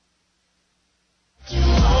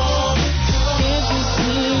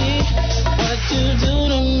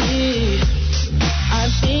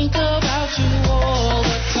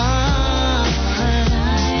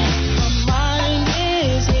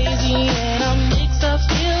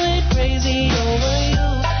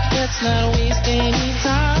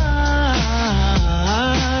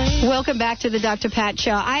 Welcome back to the Dr. Pat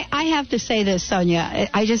Show. I have to say this, Sonia.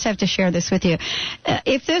 I just have to share this with you.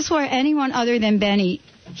 If this were anyone other than Benny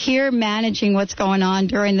here managing what's going on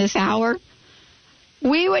during this hour,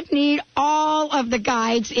 we would need all of the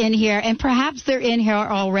guides in here, and perhaps they're in here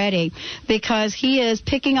already, because he is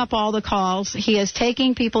picking up all the calls. He is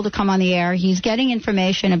taking people to come on the air. He's getting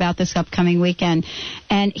information about this upcoming weekend,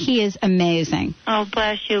 and he is amazing. Oh,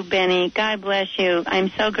 bless you, Benny. God bless you. I'm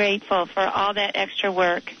so grateful for all that extra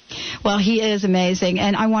work. Well, he is amazing.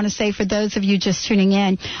 And I want to say, for those of you just tuning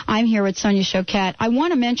in, I'm here with Sonia Choquette. I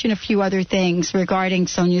want to mention a few other things regarding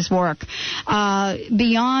Sonia's work.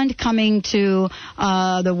 Beyond coming to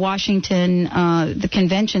the Washington, the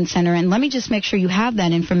convention center, and let me just make sure you have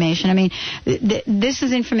that information. I mean, this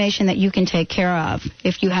is information that you can take care of.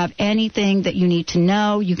 If you have anything that you need to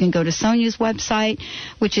know, you can go to Sonia's website,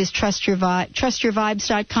 which is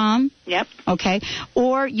trustyourvibes.com. Yep. Okay.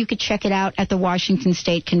 Or you could check it out at the Washington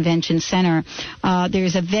State Convention Center.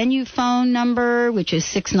 There's a venue phone number, which is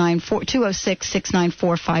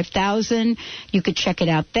 206-694-5000. You could check it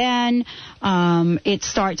out then. It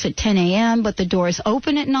starts at 10 a.m., but the doors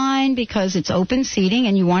open at 9 because it's open seating,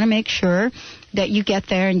 and you want to make sure that you get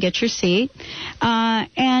there and get your seat.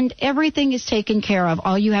 And everything is taken care of.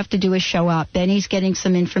 All you have to do is show up. Benny's getting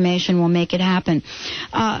some information. We'll make it happen.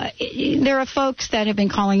 There are folks that have been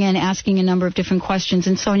calling in asking a number of different questions.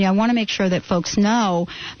 And, Sonia, I want to make sure that folks know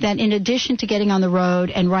that in addition to getting on the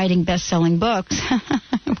road and writing best-selling books,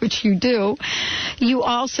 which you do, you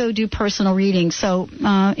also do personal readings. So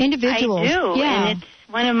individuals. I do. Yeah. And it's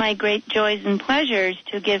one of my great joys and pleasures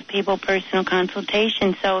to give people personal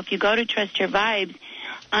consultation. So if you go to Trust Your Vibes,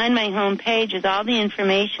 on my homepage is all the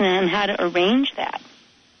information on how to arrange that.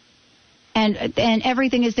 And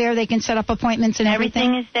everything is there. They can set up appointments and everything?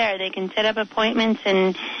 Everything is there. They can set up appointments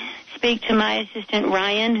and speak to my assistant,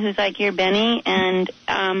 Ryan, who's like your Benny. And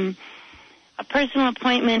a personal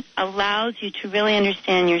appointment allows you to really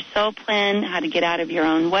understand your soul plan, how to get out of your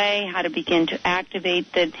own way, how to begin to activate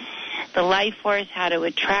the life force, how to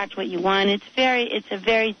attract what you want. It's a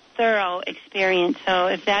very thorough experience. So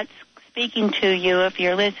if that's speaking to you, if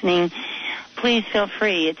you're listening, please feel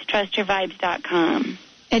free. It's trustyourvibes.com.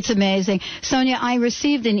 It's amazing. Sonia, I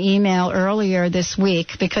received an email earlier this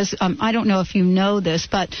week because I don't know if you know this,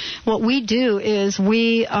 but what we do is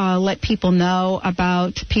we let people know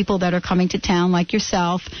about people that are coming to town like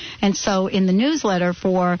yourself. And so in the newsletter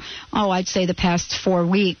for, I'd say the past 4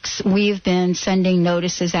 weeks, we've been sending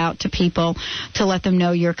notices out to people to let them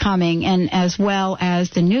know you're coming, and as well as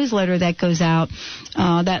the newsletter that goes out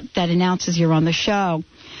that announces you're on the show.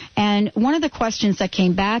 And one of the questions that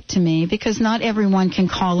came back to me, because not everyone can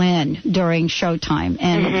call in during showtime,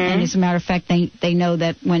 and as a matter of fact, they know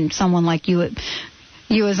that when someone like you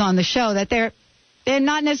is on the show, that they're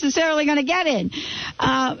not necessarily going to get in.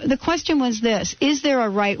 The question was this: is there a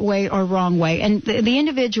right way or wrong way? And the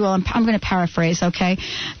individual, I'm going to paraphrase, okay?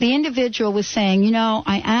 The individual was saying,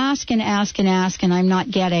 I ask and ask and ask, and I'm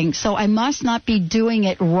not getting, so I must not be doing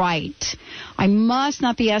it right. I must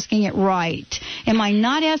not be asking it right. Am I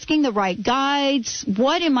not asking the right guides?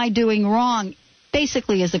 What am I doing wrong?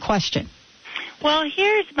 basically is the question. Well,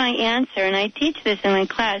 here's my answer, and I teach this in my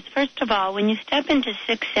class. First of all, when you step into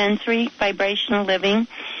sixth sensory vibrational living,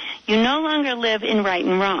 you no longer live in right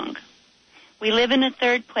and wrong. We live in a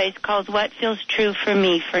third place called what feels true for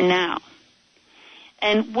me for now.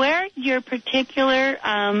 And where your particular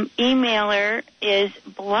emailer is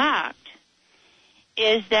blocked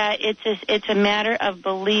is that it's a matter of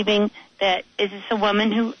believing that, is this a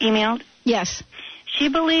woman who emailed? Yes. She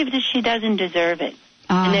believes that she doesn't deserve it.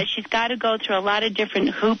 And that she's got to go through a lot of different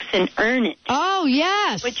hoops and earn it. Oh,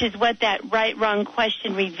 yes. Which is what that right-wrong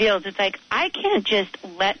question reveals. It's like, I can't just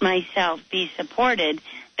let myself be supported.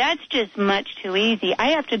 That's just much too easy.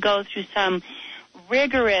 I have to go through some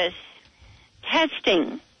rigorous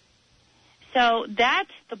testing. So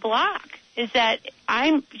that's the block, is that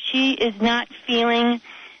she is not feeling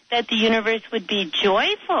that the universe would be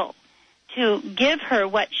joyful to give her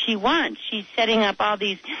what she wants. She's setting up all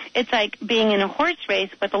these, it's like being in a horse race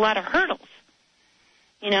with a lot of hurdles.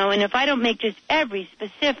 And if I don't make just every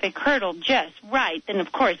specific hurdle just right, then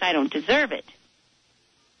of course I don't deserve it.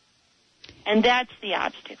 And that's the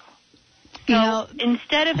obstacle. So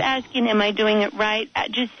instead of asking, am I doing it right,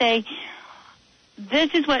 just say,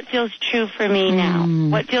 this is what feels true for me now.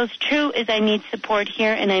 What feels true is I need support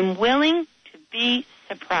here, and I'm willing to be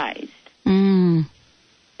surprised.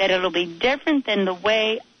 That it'll be different than the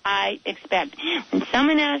way I expect. When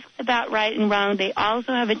someone asks about right and wrong, they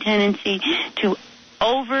also have a tendency to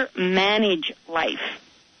over-manage life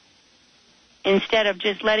instead of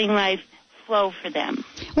just letting life flow for them.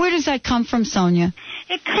 Where does that come from, Sonia?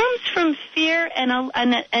 It comes from fear and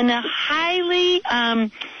a highly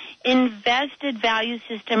invested value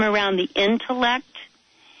system around the intellect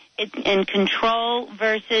and control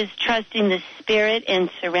versus trusting the spirit and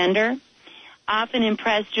surrender. Often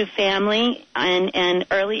impressed through family and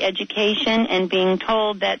early education, and being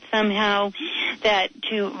told that somehow that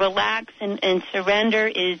to relax and surrender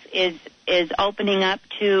is opening up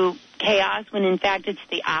to chaos, when in fact it's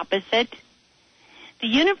the opposite. The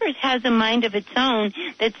universe has a mind of its own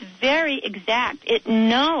that's very exact. It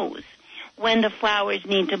knows when the flowers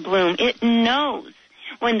need to bloom. It knows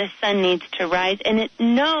when the sun needs to rise, and it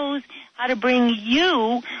knows how to bring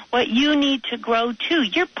you what you need to grow too.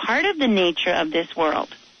 You're part of the nature of this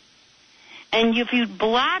world. And if you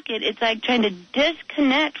block it, it's like trying to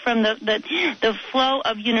disconnect from the flow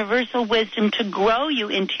of universal wisdom to grow you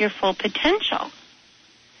into your full potential.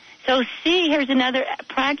 So here's another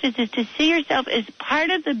practice, is to see yourself as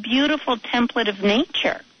part of the beautiful template of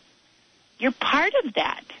nature. You're part of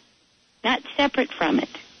that, not separate from it.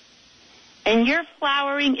 And your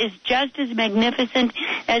flowering is just as magnificent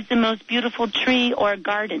as the most beautiful tree or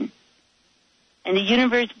garden. And the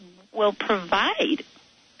universe will provide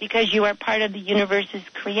because you are part of the universe's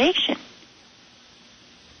creation.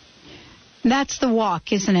 That's the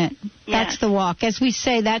walk, isn't it? Yes. That's the walk. As we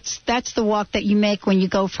say, that's the walk that you make when you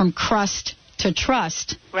go from crust to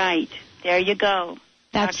trust. Right. There you go.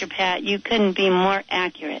 Dr. Pat, you couldn't be more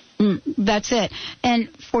accurate. That's it. And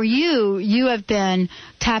for you have been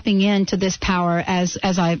tapping into this power as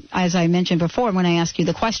I mentioned before when I asked you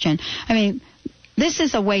the question. I mean, this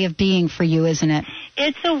is a way of being for you, isn't it?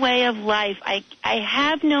 It's a way of life. I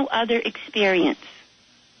have no other experience.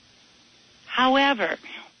 However,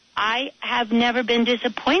 I have never been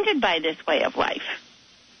disappointed by this way of life.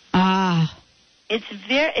 It's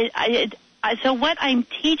very... So what I'm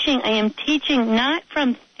teaching, I am teaching not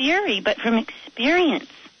from theory, but from experience.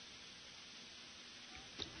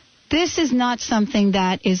 This is not something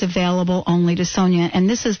that is available only to Sonia, and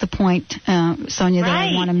this is the point, Sonia, that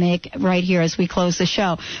I want to make right here as we close the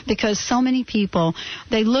show, because so many people,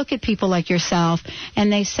 they look at people like yourself,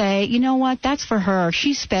 and they say, you know what, that's for her.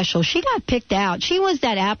 She's special. She got picked out. She was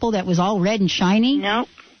that apple that was all red and shiny. Nope.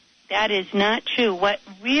 That is not true. What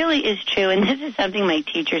really is true, and this is something my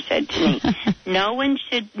teacher said to me, no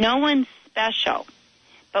one's special,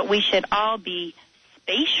 but we should all be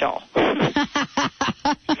spatial.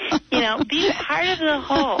 Be part of the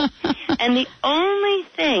whole. And the only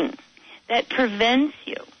thing that prevents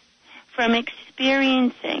you from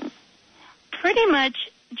experiencing pretty much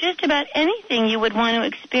just about anything you would want to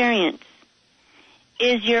experience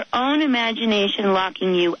is your own imagination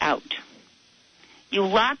locking you out. You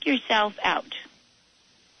lock yourself out.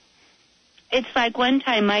 It's like one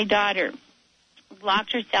time my daughter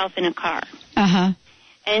locked herself in a car.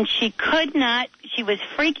 And she was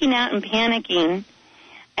freaking out and panicking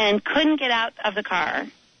and couldn't get out of the car.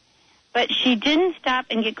 But she didn't stop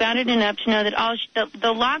and get grounded enough to know that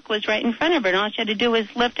the lock was right in front of her, and all she had to do was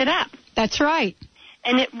lift it up. That's right.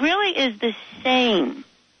 And it really is the same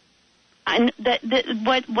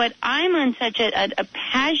what I'm on such a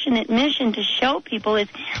passionate mission to show people is,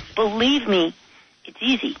 believe me, it's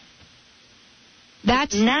easy.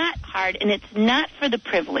 That's it's not hard, and it's not for the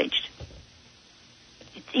privileged.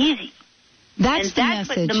 It's easy. That's the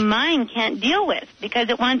message. What the mind can't deal with because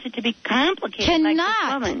it wants it to be complicated. Like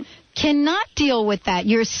this woman. Cannot deal with that.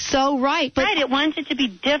 You're so right. But right, it wants it to be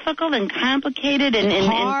difficult and complicated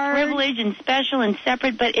and privileged and special and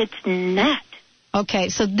separate, but it's not. Okay,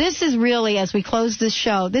 so this is really, as we close this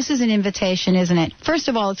show, this is an invitation, isn't it? First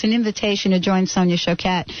of all, it's an invitation to join Sonia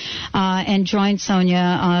Choquette and join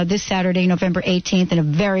Sonia this Saturday, November 18th, in a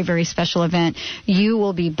very, very special event. You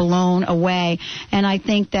will be blown away. And I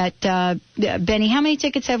think that, Benny, how many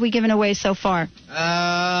tickets have we given away so far?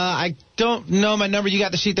 I don't know my number. You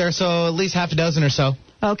got the sheet there, so at least half a dozen or so.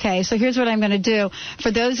 Okay, so here's what I'm going to do.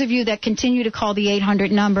 For those of you that continue to call the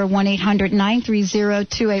 800 number,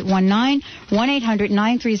 1-800-930-2819,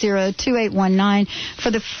 1-800-930-2819,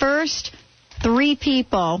 for the first 3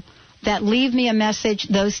 people that leave me a message,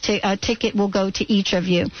 those ticket will go to each of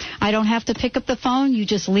you. I don't have to pick up the phone. You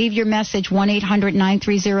just leave your message,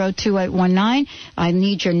 1-800-930-2819. I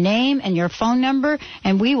need your name and your phone number,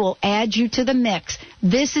 and we will add you to the mix.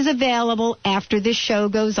 This is available after this show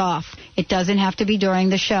goes off. It doesn't have to be during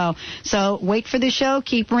the show. So wait for the show,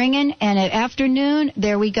 keep ringing, and at afternoon,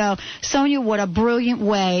 there we go. Sonia, what a brilliant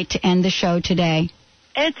way to end the show today.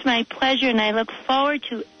 It's my pleasure, and I look forward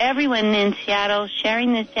to everyone in Seattle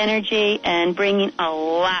sharing this energy and bringing a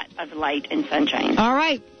lot of light and sunshine. All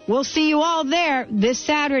right. We'll see you all there this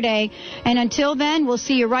Saturday. And until then, we'll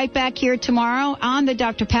see you right back here tomorrow on the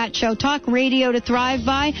Dr. Pat Show. Talk radio to thrive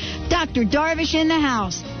by. Dr. Darvish in the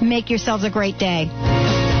house. Make yourselves a great day.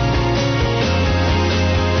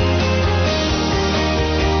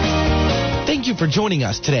 Thank you for joining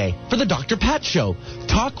us today for the Dr. Pat Show.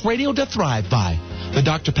 Talk radio to thrive by. The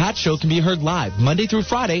Dr. Pat Show can be heard live Monday through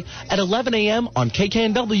Friday at 11 a.m. on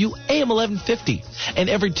KKNW AM 1150 and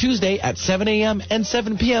every Tuesday at 7 a.m. and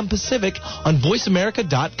 7 p.m. Pacific on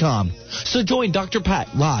VoiceAmerica.com. So join Dr.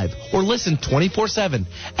 Pat live or listen 24/7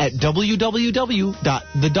 at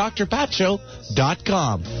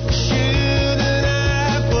www.thedrpatshow.com.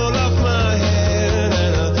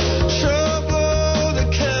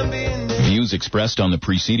 Views expressed on the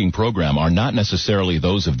preceding program are not necessarily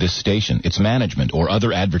those of this station, its management, or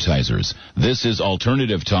other advertisers. This is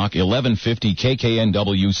Alternative Talk 1150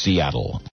 KKNW Seattle.